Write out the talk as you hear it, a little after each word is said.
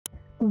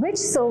Which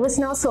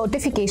ServiceNow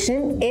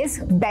certification is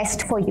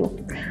best for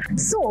you?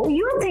 So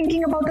you're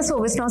thinking about a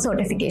ServiceNow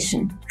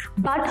certification,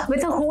 but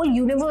with a whole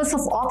universe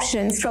of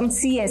options from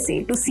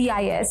CSA to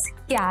CIS,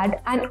 CAD,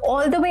 and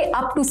all the way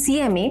up to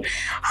CMA,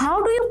 how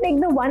do you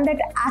pick the one that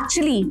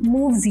actually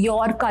moves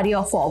your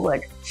career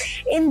forward?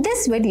 In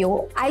this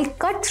video, I'll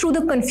cut through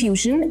the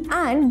confusion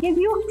and give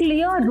you a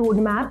clear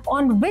roadmap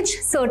on which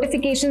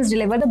certifications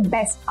deliver the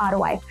best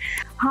ROI,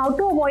 how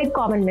to avoid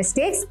common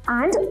mistakes,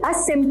 and a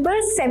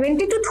simple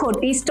 70 to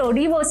 30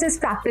 study versus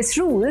practice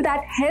rule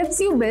that helps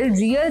you build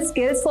real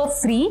skills for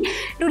free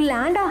to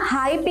land a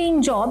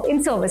high-paying job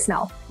in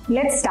ServiceNow.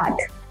 Let's start.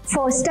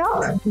 First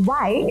up,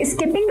 why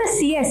skipping the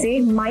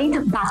CSA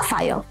might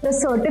backfire. The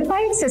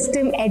Certified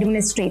System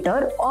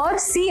Administrator or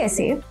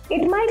CSA,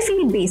 it might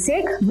feel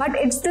basic, but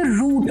it's the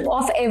root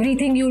of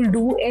everything you'll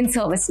do in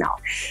ServiceNow.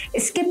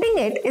 Skipping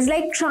it is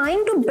like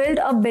trying to build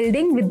a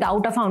building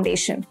without a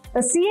foundation.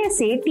 The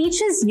CSA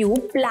teaches you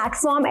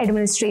platform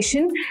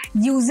administration,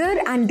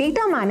 user and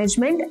data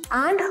management,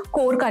 and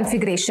core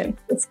configuration.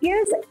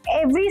 Skills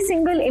every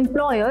single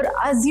employer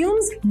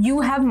assumes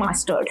you have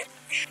mastered.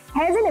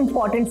 Here's an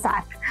important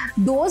fact.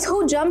 Those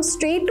who jump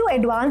straight to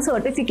advanced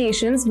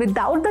certifications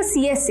without the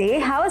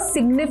CSA have a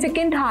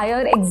significant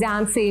higher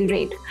exam fail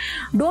rate.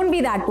 Don't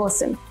be that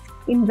person.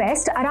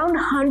 Invest around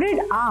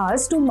 100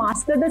 hours to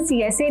master the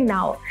CSA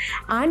now,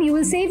 and you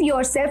will save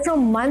yourself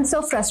from months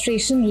of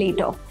frustration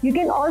later. You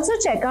can also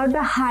check out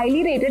the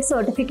highly rated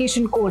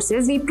certification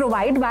courses we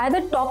provide via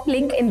the top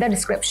link in the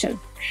description.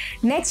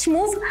 Next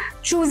move,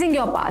 choosing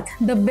your path,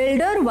 the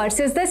builder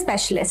versus the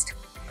specialist.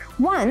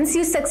 Once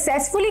you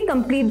successfully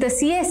complete the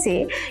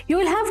CSA, you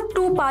will have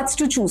two paths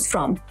to choose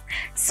from.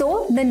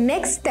 So the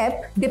next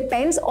step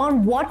depends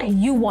on what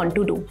you want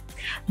to do.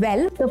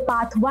 Well, the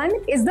path one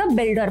is the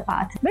builder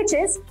path, which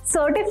is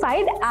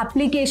Certified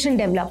Application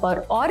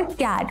Developer or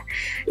CAD.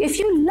 If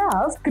you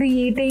love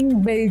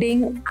creating,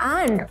 building,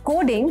 and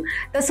coding,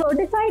 the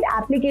Certified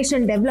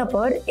Application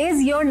Developer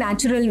is your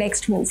natural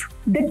next move.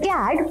 The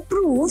CAD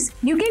proves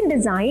you can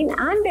design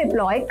and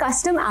deploy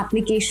custom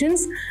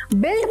applications,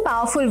 build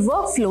powerful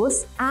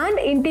workflows, and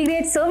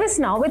integrate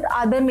ServiceNow with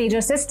other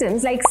major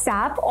systems like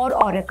SAP or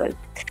Oracle.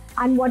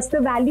 And what's the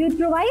value it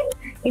provides?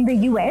 In the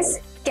US,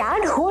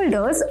 CAD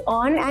holders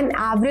earn an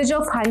average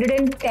of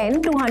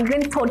 110 to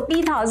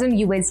 130,000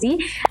 USD,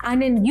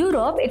 and in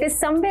Europe it is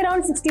somewhere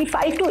around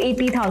 65 to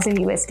 80,000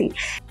 USD.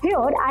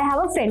 Here I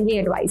have a friendly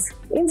advice.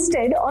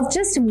 Instead of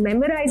just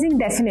memorizing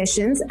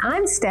definitions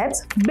and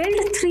steps,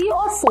 build 3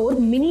 or 4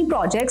 mini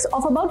projects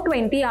of about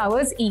 20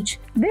 hours each.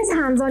 This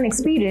hands-on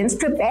experience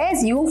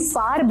prepares you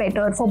far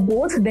better for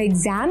both the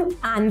exam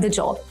and the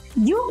job.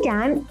 You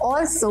can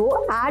also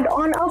add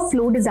on a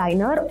Flow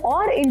Designer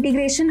or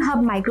Integration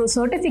Hub micro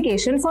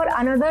certification for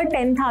another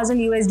 10,000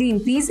 USD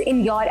increase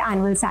in your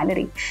annual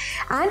salary.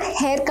 And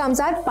here comes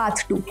our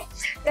path 2,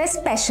 the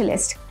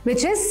specialist,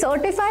 which is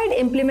Certified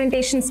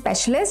Implementation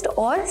Specialist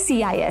or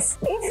CIS.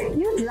 If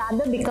you'd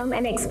rather become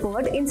an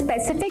expert in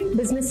specific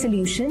business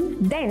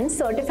solution, then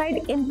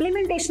Certified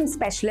Implementation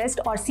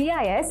Specialist or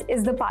CIS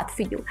is the path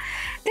for you.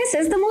 This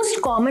is the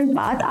most common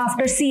path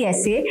after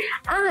CSA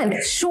and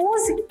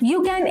shows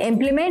you can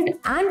implement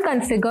and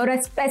configure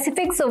a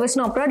specific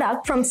ServiceNow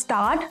product from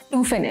start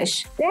to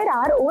finish. There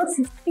are over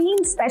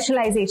 15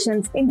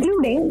 specializations,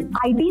 including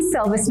IT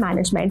Service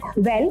Management.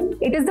 Well,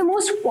 it is the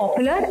most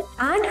popular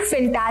and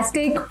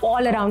fantastic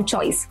all-around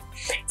choice.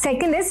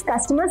 Second is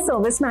Customer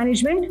Service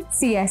Management,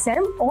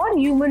 CSM, or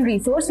Human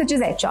Resource, which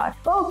is HR.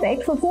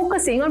 Perfect for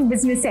focusing on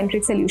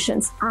business-centric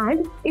solutions.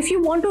 And if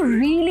you want to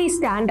really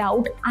stand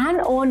out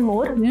and earn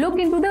more, look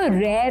into the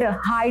rare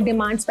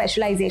high-demand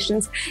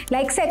specializations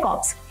like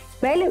SecOps.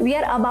 Well, we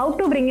are about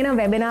to bring in a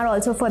webinar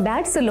also for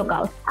that, so look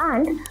out.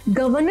 And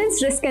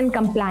Governance, Risk and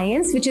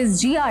Compliance, which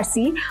is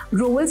GRC,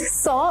 roles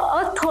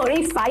saw a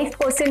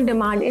 35%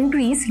 demand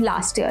increase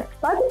last year.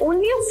 But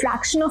only a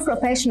fraction of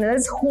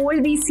professionals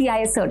hold these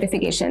CIS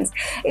certifications.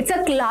 It's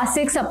a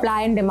classic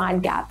supply and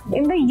demand gap.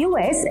 In the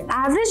US,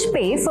 average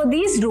pay for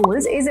these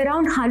roles is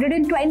around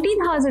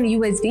 120,000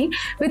 USD,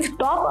 with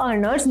top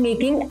earners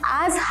making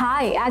as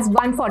high as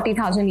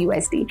 140,000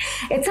 USD.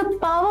 It's a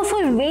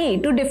powerful way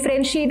to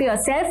differentiate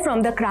yourself from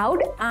the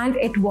crowd, and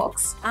it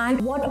works. And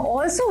what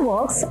also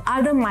works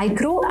are the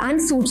micro and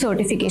suit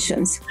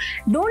certifications.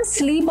 Don't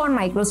sleep on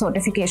micro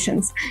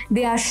certifications.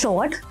 They are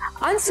short,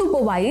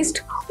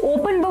 unsupervised,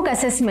 open book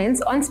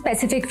assessments on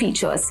specific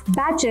features.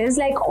 Batches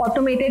like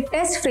Automated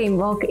Test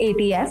Framework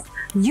ATF,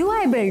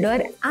 UI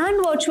Builder,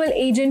 and Virtual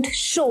Agent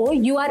show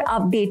you are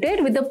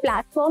updated with the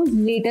platform's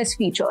latest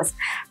features.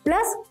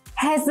 Plus,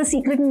 here's the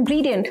secret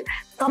ingredient.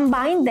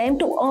 Combine them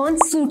to earn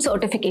suit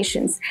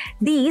certifications.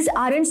 These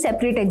aren't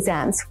separate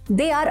exams.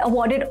 They are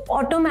awarded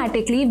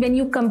automatically when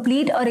you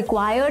complete a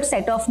required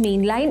set of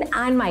mainline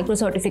and micro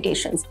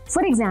certifications.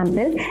 For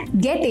example,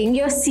 getting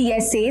your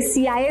CSA,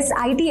 CIS,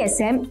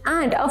 ITSM,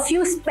 and a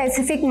few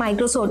specific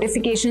micro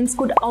certifications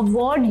could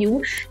award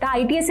you the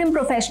ITSM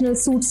Professional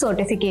Suit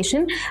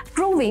certification,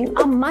 proving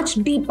a much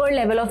deeper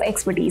level of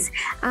expertise.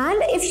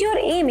 And if you're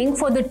aiming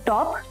for the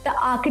top, the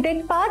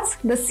architect paths,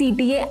 the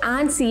CTA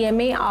and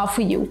CMA are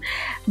for you.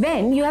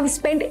 When you have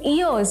spent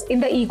years in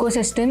the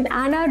ecosystem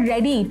and are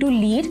ready to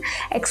lead,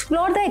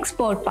 explore the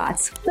expert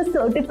paths, the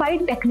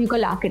certified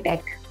technical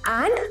architect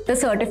and the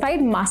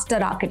certified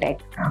master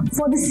architect.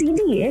 For the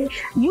CDA,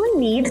 you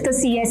need the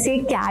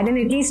CSA, CAD and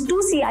at least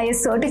 2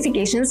 CIS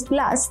certifications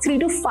plus 3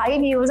 to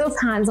 5 years of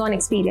hands-on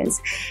experience.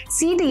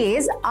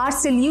 CDAs are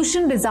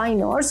solution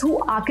designers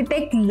who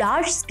architect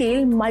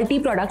large-scale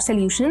multi-product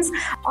solutions,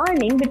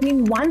 earning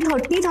between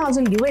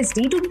 $130,000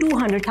 USD to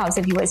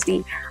 $200,000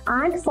 USD.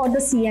 And for the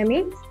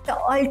CMA, the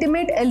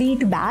ultimate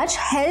elite badge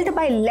held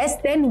by less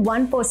than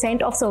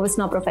 1% of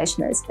ServiceNow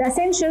professionals. The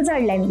essentials are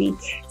lengthy: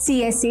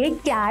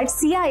 CSA, CAD,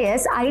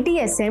 CIS,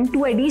 ITSM,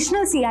 2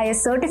 additional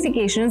CIS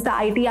certifications, the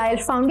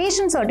ITIL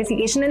Foundation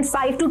certification, and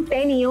 5 to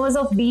 10 years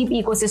of deep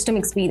ecosystem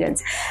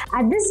experience.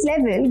 At this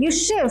level, you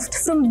shift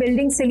from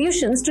building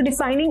solutions to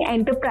defining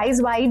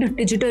enterprise-wide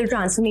digital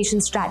transformation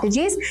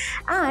strategies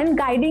and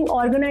guiding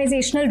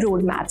organizational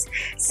roadmaps.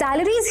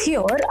 Salaries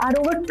here are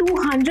over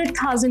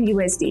 $200,000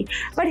 USD.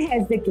 But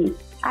here's the key.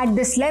 At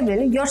this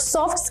level, your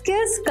soft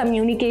skills,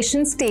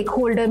 communication,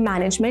 stakeholder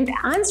management,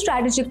 and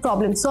strategic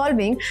problem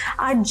solving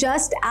are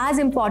just as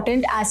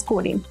important as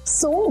coding.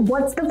 So,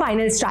 what's the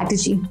final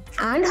strategy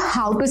and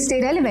how to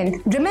stay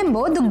relevant?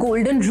 Remember the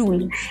golden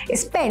rule: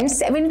 spend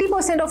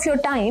 70% of your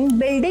time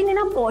building in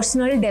a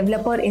personal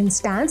developer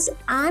instance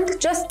and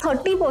just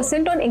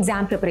 30% on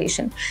exam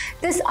preparation.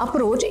 This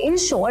approach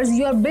ensures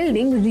you are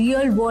building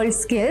real-world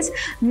skills,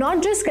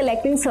 not just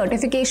collecting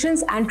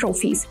certifications and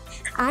trophies.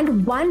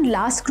 And one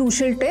last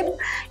crucial tip: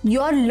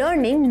 your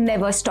learning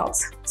never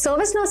stops.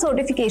 ServiceNow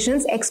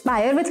certifications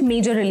expire with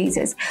major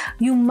releases.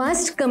 You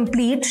must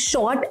complete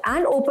short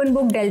and open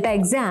book Delta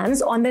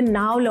exams on the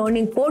Now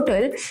Learning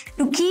portal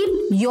to keep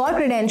your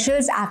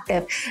credentials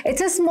active.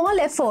 It's a small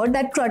effort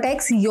that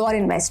protects your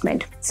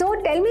investment. So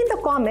tell me in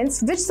the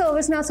comments which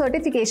ServiceNow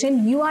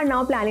certification you are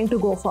now planning to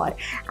go for.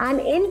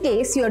 And in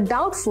case you're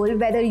doubtful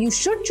whether you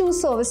should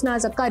choose ServiceNow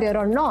as a career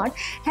or not,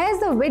 here's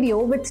the video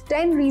with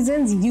 10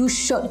 reasons you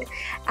should.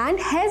 And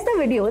here's the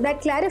video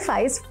that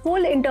clarifies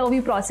full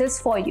interview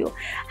process for you.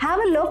 Have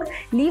a look,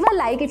 leave a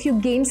like if you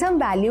gained some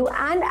value,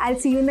 and I'll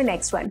see you in the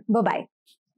next one. Bye-bye.